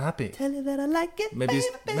he's unhappy. Tell you that I like it. Maybe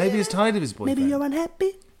baby, he's tired of his boyfriend. Maybe you're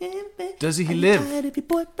unhappy. Yeah, baby. Does he Are you live? tired of your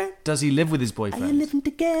boyfriend? Does he live with his Are you boyfriend? living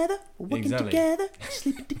together? Working Exactly. together?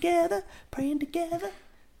 Sleeping together? Praying together?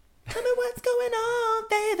 Tell me what's going on,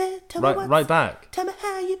 baby. Tell me Right, what's, right back. Tell me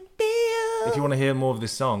how you feel. If you want to hear more of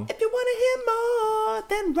this song, If you want to hear more,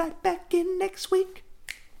 then right back in next week.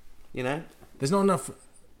 You know? there's not enough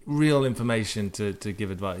real information to give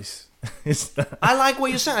advice. Is that? I like what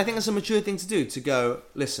you're saying. I think that's a mature thing to do. To go,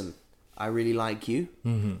 listen, I really like you.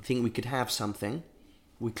 Mm-hmm. Think we could have something.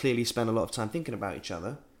 We clearly spend a lot of time thinking about each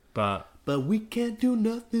other. But But we can't do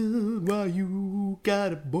nothing while you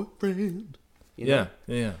got a boyfriend. You know?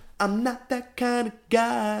 yeah. I'm not that kind of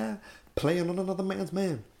guy playing on another man's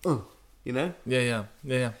man. You know? Yeah.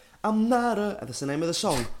 I'm not a... That's the name of the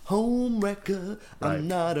song. Home wrecker. Right. I'm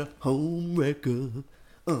not a home wrecker.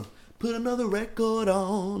 Put another record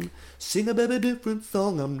on. Sing a baby different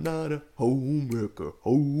song. I'm not a home wrecker.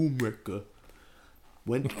 Home wrecker.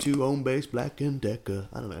 Went to Home Base Black & Decker.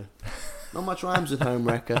 I don't know. Not much rhymes with home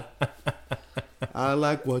wrecker. I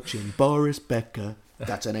like watching Boris Becker.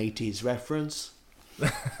 That's an 80s reference.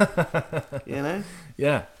 You know?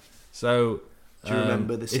 Yeah. So, Do you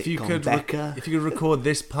remember the if you sitcom could Becca? if you could record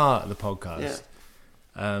this part of the podcast,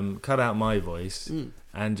 cut out my voice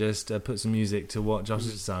and just put some music to what Josh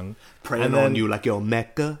has sung, Praying and then, on you like you're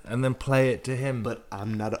Mecca. and then play it to him, But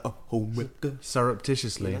I'm not a home wrecker.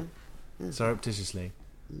 surreptitiously. Surreptitiously.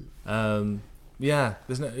 Yeah.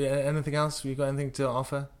 There's no anything else. You got anything to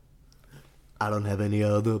offer? I don't have any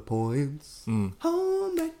other points.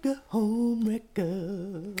 Home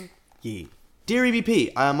wrecker. Yeah. Dear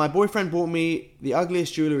EBP, my boyfriend bought me the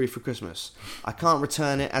ugliest jewellery for Christmas. I can't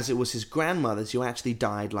return it as it was his grandmother's who actually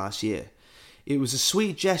died last year. It was a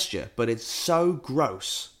sweet gesture, but it's so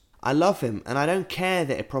gross. I love him, and I don't care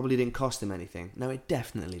that it probably didn't cost him anything. No, it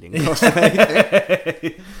definitely didn't cost him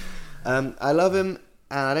anything. I love him,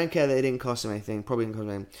 and I don't care that it didn't cost him anything. Probably didn't cost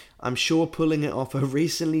him anything. I'm sure pulling it off her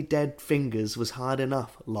recently dead fingers was hard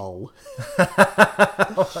enough. Lol.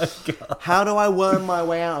 Oh my God. How do I worm my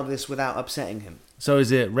way out of this without upsetting him? So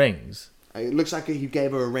is it rings? It looks like he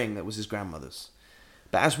gave her a ring that was his grandmother's.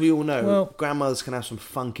 But as we all know, Well- grandmothers can have some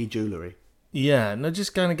funky jewellery. Yeah. No,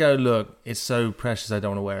 just kind of go. Look, it's so precious. I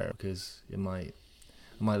don't want to wear it because I might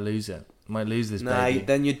lose it. I might lose this Nah, baby.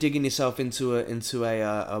 then you're digging yourself into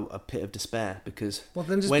a pit of despair because Well,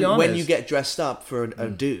 then just when be honest. when you get dressed up for a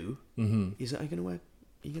do, he's like, "Are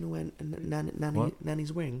you gonna wear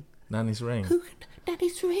Nanny's ring? Nanny's ring.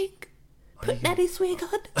 Nanny's ring? Put Nanny's ring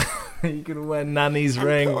on. You're gonna wear Nanny's And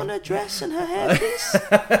ring. put on her dress and her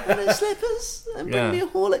hairpiece and her slippers and bring Yeah. me a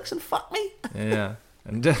Horlicks and fuck me. Yeah,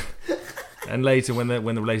 and later when the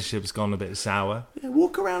relationship's gone a bit sour, Yeah,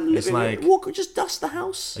 walk around the It's living room. like- Just dust the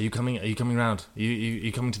house. are you coming? Are you coming round?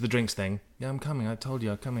 You coming to the drinks thing? Yeah, I'm coming. I told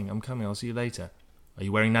you I'm coming. I'll see you later. Are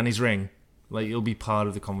you wearing Nanny's ring? Like you'll be part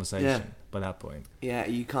of the conversation Yeah. by that point. Yeah,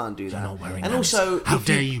 you can't do that. You're not wearing. And Nanny's. also, how if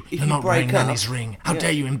dare you? if You're not wearing break up- Nanny's ring. How Yeah.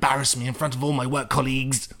 dare you embarrass me in front of all my work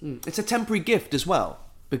colleagues? It's a temporary gift as well.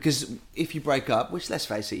 Because if you break up, which let's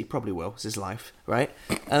face it, you probably will, it's his life, right?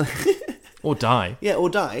 Or die. Yeah, or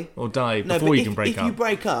die. Or die No, before but you can break if up. you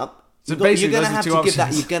break up, So you're gonna basically, those are have the to two give that.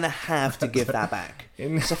 options. You're gonna have to give that back.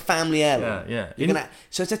 In- It's a family heirloom. Yeah. You're gonna.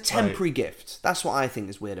 So it's a temporary gift. That's what I think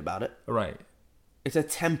is weird about it. Right. It's a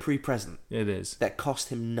temporary present It is. that cost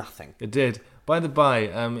him nothing. It did. By the by,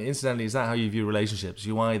 incidentally, is that how you view relationships?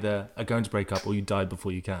 You either are going to break up or you die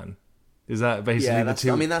before you can. Is that basically Yeah, the that's-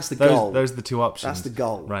 two? I mean, that's the those, goal. Those are the two options. That's the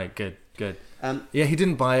goal. Right. Good. Yeah, he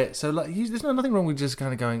didn't buy it. So like, there's nothing wrong with just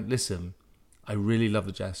kind of going, listen, I really love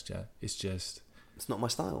the gesture. It's just, It's not my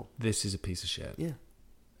style. this is a piece of shit. Yeah.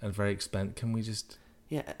 And very expensive. Can we just...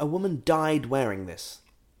 Yeah, a woman died wearing this.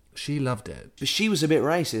 She loved it. But she was a bit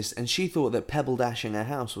racist, and she thought that pebble dashing her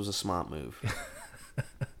house was a smart move.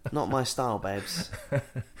 Not my style, babes.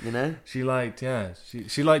 You know? She liked, yeah.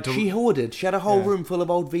 She liked to... She hoarded. She had a whole Yeah. room full of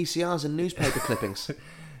old VCRs and newspaper clippings.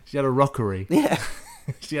 She had a rockery. Yeah.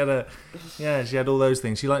 She had all those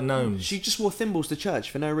things. She liked gnomes. She just wore thimbles to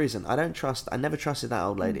church for no reason. I never trusted that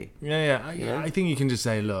old lady. I think you can just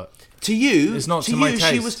say, look, To you, it's not to to my you,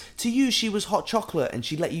 taste. she was hot chocolate, and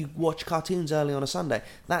she let you watch cartoons early on a Sunday.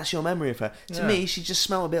 That's your memory of her. To me, she just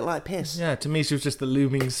smelled a bit like piss. Yeah, to me, she was just the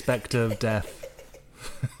looming spectre of death.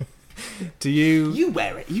 To you, You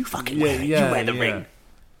wear it. You fucking wear it. You wear the ring.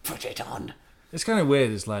 Put it on. it's kind of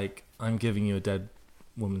weird. It's like I'm giving you a dead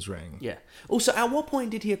woman's ring. Yeah. Also, at what point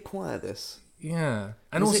did he acquire this? Yeah,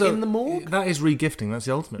 and Was it also in the morgue? that is regifting. That's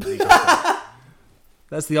the ultimate regifting.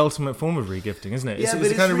 That's the ultimate form of regifting, isn't it? Yeah, but it's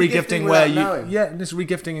the kind of regifting regifting where without you, knowing. it's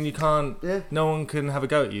regifting and you can't. Yeah. No one can have a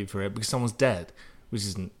go at you for it because someone's dead, which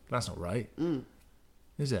isn't. That's not right,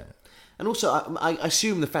 is it? And also, I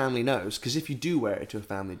assume the family knows, because if you do wear it to a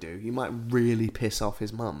family do, you might really piss off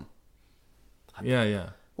his mum. Yeah.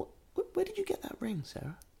 Where did you get that ring,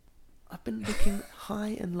 Sarah? I've been looking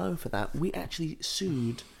high and low for that. We actually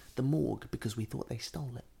sued the morgue because we thought they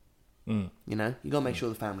stole it. You know? You got to make sure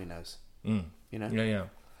the family knows. You know? Yeah.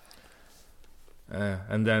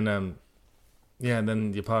 And then, and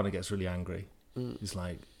then your partner gets really angry. He's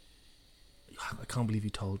like, I can't believe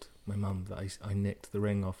you told my mum that I nicked the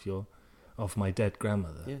ring off my dead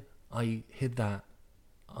grandmother. Yeah. I hid that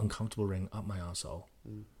uncomfortable ring up my arsehole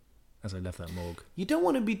as I left that morgue. You don't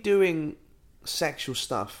want to be doing sexual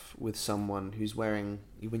stuff with someone who's when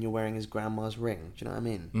you're wearing his grandma's ring. Do you know what I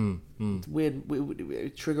mean? It's weird. It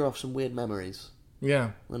would trigger off some weird memories,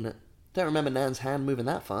 Yeah. wouldn't it? Don't remember Nan's hand moving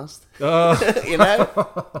that fast. Oh, You know?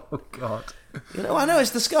 oh God. You know, I know it's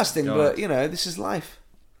disgusting, God. but, you know, this is life.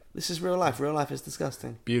 This is real life. Real life is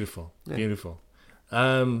disgusting. Beautiful.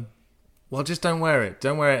 Well, just don't wear it.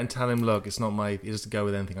 Don't wear it and tell him, look, it's not my... It doesn't go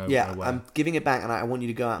with anything I Yeah, wear. I'm giving it back, and I want you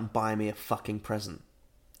to go out and buy me a fucking present.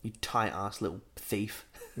 You tight-ass little thief.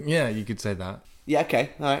 Yeah, you could say that. Yeah,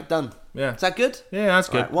 okay. All right, done. Yeah. Is that good? Yeah, that's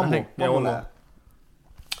good. All right, one I more. think- yeah, one more.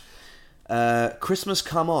 Christmas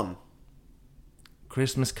Come On.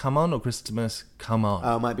 Christmas Come On or Christmas Come On?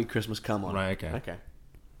 Oh, it might be Christmas Come On. Right, okay. Okay.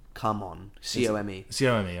 Come On. C-O-M-E.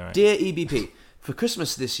 C-O-M-E, all right. Dear EBP, for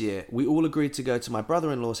Christmas this year, we all agreed to go to my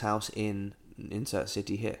brother-in-law's house in insert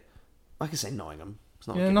city here. I can say Nottingham. It's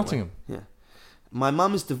not a Yeah, giveaway. Nottingham. Yeah. My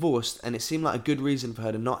mum is divorced, and it seemed like a good reason for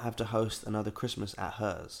her to not have to host another Christmas at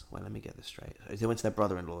hers. Well, let me get this straight. They went to their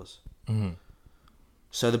brother-in-law's. Mm-hmm.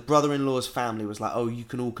 So the brother-in-law's family was like, oh, you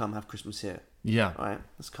can all come have Christmas here. Yeah. All right,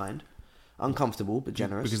 that's kind. Uncomfortable, but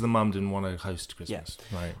generous. Because the mum didn't want to host Christmas.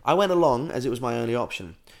 Yeah. Right. I went along as it was my only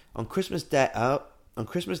option. On Christmas Day,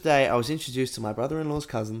 I was introduced to my brother-in-law's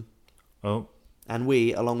cousin, Oh. and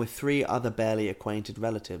we, along with 3 other barely acquainted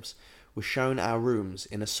relatives, were shown our rooms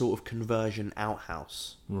in a sort of conversion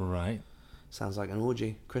outhouse. Right. Sounds like an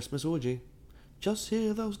orgy. Christmas orgy. Just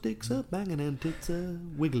hear those dicks a banging and tits a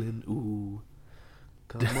wiggling. Ooh.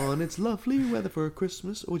 Come on, it's lovely weather for a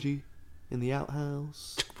Christmas orgy in the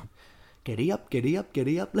outhouse. Giddy up, giddy up,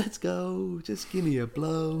 giddy up, let's go. Just give me a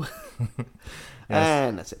blow.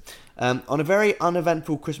 And that's it. On a very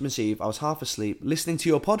uneventful Christmas Eve, I was half asleep, listening to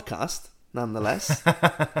your podcast, nonetheless,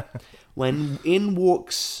 when in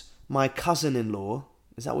walks my cousin-in-law.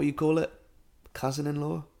 Is that what you call it?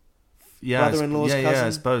 Cousin-in-law? Yeah. Brother-in-law's Yeah, cousin? I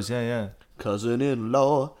suppose. Yeah.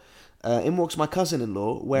 Cousin-in-law. In walks my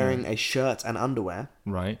cousin-in-law wearing a shirt and underwear.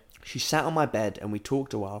 Right. She sat on my bed and we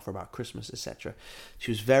talked a while for about Christmas, etc.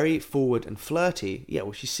 She was very forward and flirty. Yeah,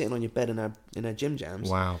 well, she's sitting on your bed in her gym jams.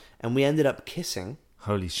 Wow. And we ended up kissing.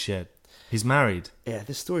 Holy shit. He's married. Yeah,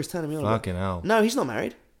 this story's turning me on. Fucking hell. No, he's not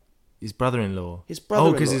married. His brother-in-law. His brother-in-law.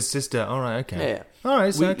 Oh, because his sister. All right, okay. Yeah. All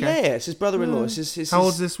right, so okay. Yeah, it's his brother-in-law. It's his, How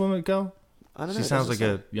old's this woman, girl? I don't know. She it sounds like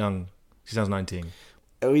doesn't a young... She sounds 19.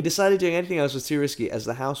 We decided doing anything else was too risky as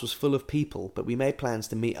the house was full of people, but we made plans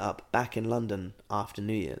to meet up back in London after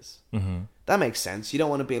New Year's. Mm-hmm. That makes sense. You don't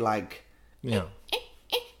want to be like, Yeah.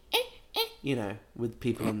 you know, with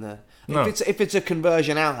people in the... No. If it's a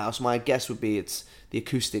conversion outhouse, my guess would be it's the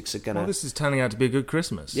acoustics are going to... Well, this is turning out to be a good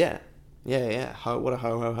Christmas. Yeah. What a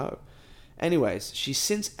ho. Anyways, she's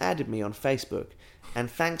since added me on Facebook, and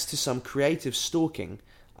thanks to some creative stalking,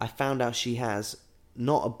 I found out she has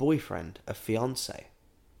not a boyfriend, a fiance.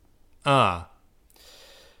 Ah.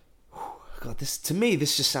 God, this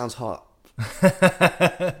just sounds hot.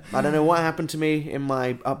 I don't know what happened to me in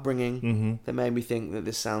my upbringing that made me think that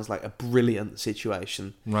this sounds like a brilliant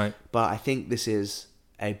situation. Right. But I think this is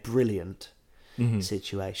a brilliant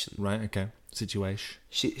situation. Right, okay. Situation.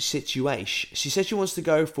 She said she wants to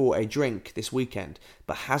go for a drink this weekend,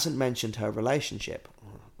 but hasn't mentioned her relationship.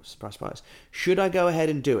 Oh, surprise, surprise. Should I go ahead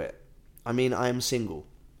and do it? I mean, I am single,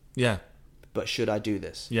 Yeah. but should I do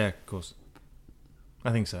this? Yeah, of course.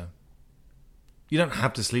 I think so. You don't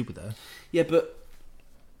have to sleep with her. Yeah, but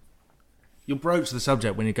You'll broach the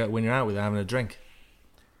subject when you're out with her having a drink.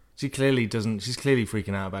 She's clearly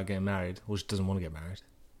freaking out about getting married, or she doesn't want to get married.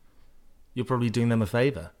 You're probably doing them a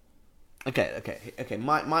favour. Okay.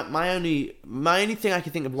 My only thing I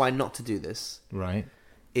can think of why not to do this, Right.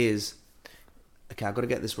 is, okay, I've got to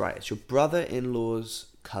get this right. It's your brother-in-law's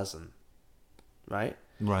cousin, right?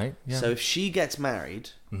 Right. Yeah. So if she gets married,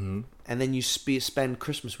 and then you spend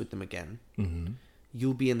Christmas with them again,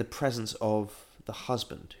 you'll be in the presence of the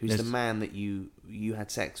husband, who's the man that you had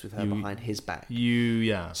sex with her behind his back.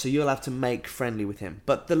 So you'll have to make friendly with him.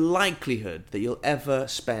 But the likelihood that you'll ever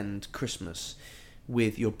spend Christmas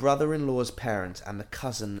with your brother-in-law's parents and the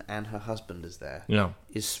cousin and her husband is there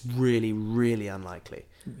is really, really unlikely.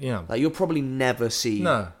 Yeah. Like, you'll probably never see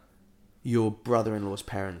your brother-in-law's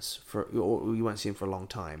parents or you won't see him for a long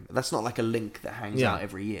time. That's not like a link that hangs out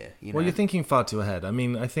every year. You know? Well, you're thinking far too ahead. I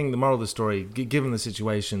mean, I think the moral of the story, given the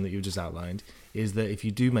situation that you've just outlined, is that if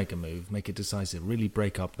you do make a move, make it decisive. Really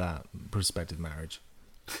break up that prospective marriage.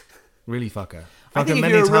 Really fuck her. I think if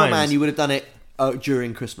you're a real man, you would have done it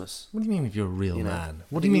during Christmas. What do you mean if you're a real man?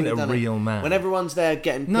 What do you mean a real man? When everyone's there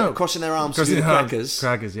crossing their arms to do the crackers.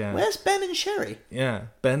 Crackers, yeah. Where's Ben and Sherry? Yeah,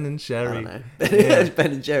 Ben and Sherry. I don't know. It's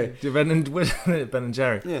Ben and Jerry. Ben and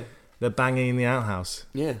Jerry. Yeah. They're banging in the outhouse.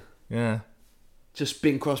 Yeah. Yeah. Just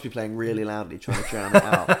Bing Crosby playing really loudly, trying to drown it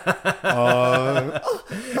out.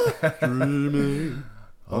 Dreaming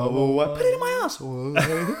of a white... Put it in my ass.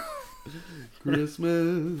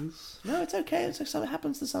 Christmas. No, it's okay. It's like something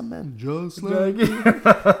happens to some men. Just like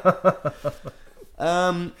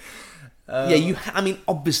I mean,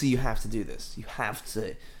 obviously you have to do this. You have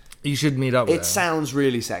to. You should meet up with her. It sounds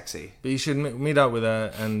really sexy. But you should meet up with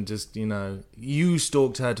her and just, you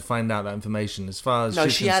stalked her to find out that information as far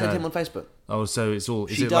as she added him on Facebook. Oh, so it's all...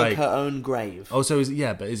 She dug her own grave. Oh, so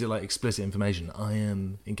but is it like explicit information? I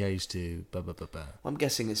am engaged to blah, blah, blah, blah. I'm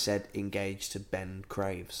guessing it said engaged to Ben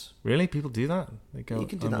Craves. Really? People do that? They go, you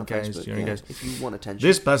can do that on Facebook, you're engaged. If you want attention.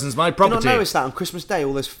 This person's my property. Do you not notice that on Christmas Day,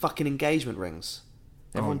 all those fucking engagement rings?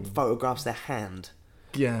 Everyone photographs their hand.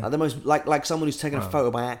 Yeah. Like the most, like someone who's taken a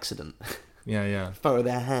photo by accident. Yeah. Photo of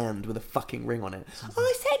their hand with a fucking ring on it. Oh,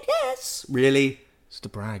 I said yes. Really? Just to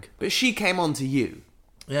brag. But she came on to you.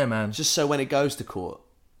 Yeah, man. Just so when it goes to court,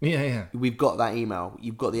 we've got that email.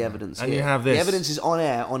 You've got the evidence and here. You have this. The evidence is on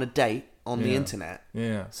air, on a date, on the internet.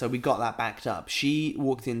 Yeah. So we got that backed up. She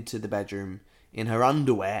walked into the bedroom in her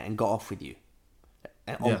underwear and got off with you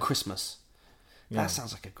on Christmas. That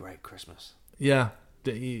sounds like a great Christmas. Yeah.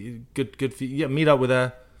 Good for you. Yeah, meet up with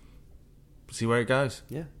her. See where it goes.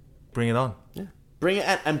 Yeah. Bring it on. Yeah. Bring it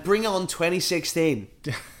on 2016.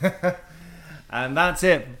 And that's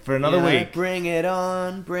it for another week. Bring it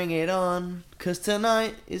on, 'cause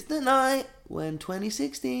tonight is the night when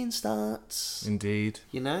 2016 starts. Indeed.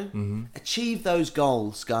 Achieve those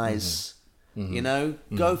goals, guys.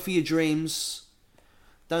 Go for your dreams.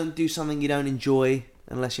 Don't do something you don't enjoy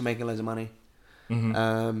unless you're making loads of money.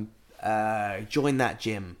 Join that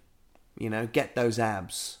gym. Get those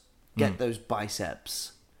abs. Get those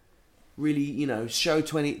biceps. Really, show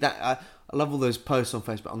 20... I love all those posts on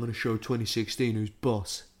Facebook. I'm going to show 2016 who's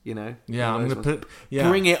boss, Yeah, I'm going to put... Yeah.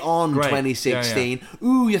 Bring it on, great. 2016. Yeah.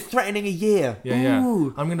 Ooh, you're threatening a year. Yeah,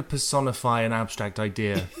 Ooh. I'm going to personify an abstract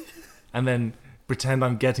idea and then pretend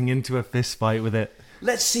I'm getting into a fist fight with it.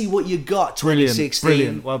 Let's see what you got, 2016.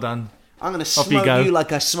 Brilliant. Well done. I'm going to smoke you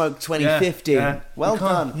like I smoked 2015. Yeah. Well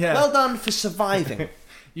done. Yeah. Well done for surviving.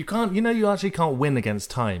 You can't... you actually can't win against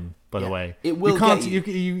time. By the way, it will get you.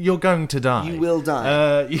 You're going to die. You will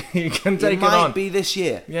die. You can take it on. It might be this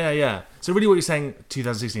year. Yeah. So really, what you're saying,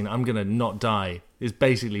 2016, I'm gonna not die, is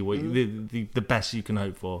basically what the best you can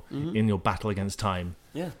hope for in your battle against time.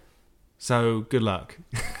 Yeah. So good luck.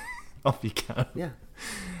 Off you go. Yeah.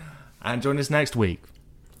 And join us next week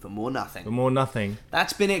for more nothing.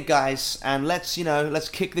 That's been it, guys. And let's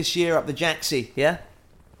kick this year up the jacksie. Yeah.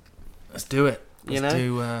 Let's do it.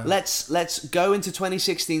 Let's go into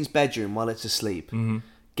 2016's bedroom while it's asleep,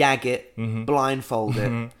 gag it, blindfold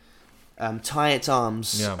it, tie its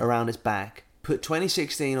arms around its back, put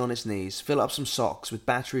 2016 on its knees, fill up some socks with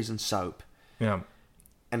batteries and soap,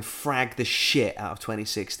 and frag the shit out of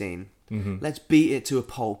 2016. Let's beat it to a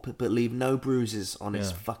pulp, but leave no bruises on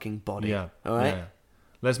its fucking body. All right. Yeah.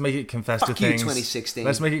 Let's make it confess to you, things. 2016.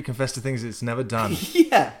 Let's make it confess to things it's never done.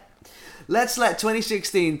 Yeah. Let's let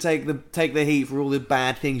 2016 take the heat for all the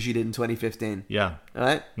bad things you did in 2015. Yeah. All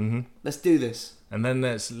right? Let's do this. And then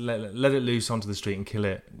let's let it loose onto the street and kill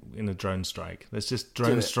it in a drone strike. Let's just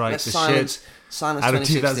drone strike the shit out of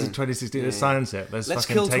 2016. Let's silence it. Let's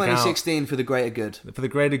kill 2016 for the greater good. For the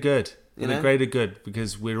greater good. The greater good,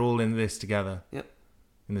 because we're all in this together. Yep.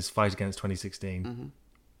 In this fight against 2016.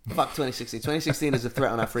 Fuck 2016. 2016 is a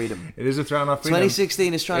threat on our freedom. It is a threat on our freedom.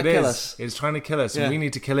 2016 is trying to kill us. It's trying to kill us, Yeah. and we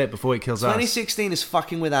need to kill it before it kills us. 2016 is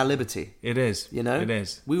fucking with our liberty. It is. You know? It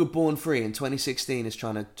is. We were born free, and 2016 is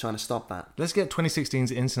trying to stop that. Let's get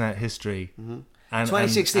 2016's internet history. And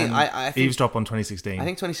 2016, and I think, eavesdrop on 2016. I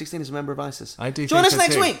think 2016 is a member of ISIS. I do. Join think us so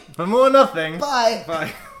next too. week. For more nothing. Bye.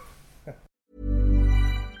 Bye.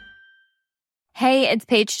 Hey, it's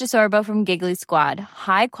Paige DeSorbo from Giggly Squad.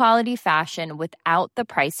 High quality fashion without the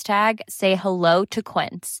price tag. Say hello to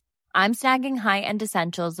Quince. I'm snagging high-end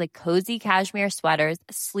essentials like cozy cashmere sweaters,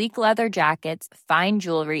 sleek leather jackets, fine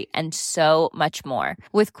jewelry, and so much more.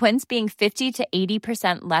 With Quince being 50 to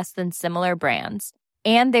 80% less than similar brands.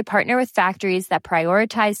 And they partner with factories that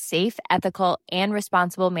prioritize safe, ethical, and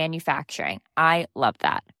responsible manufacturing. I love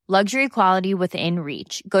that. Luxury quality within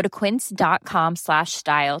reach. Go to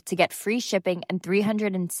quince.com/style to get free shipping and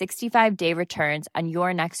 365-day returns on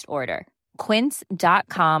your next order.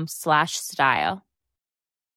 Quince.com/style.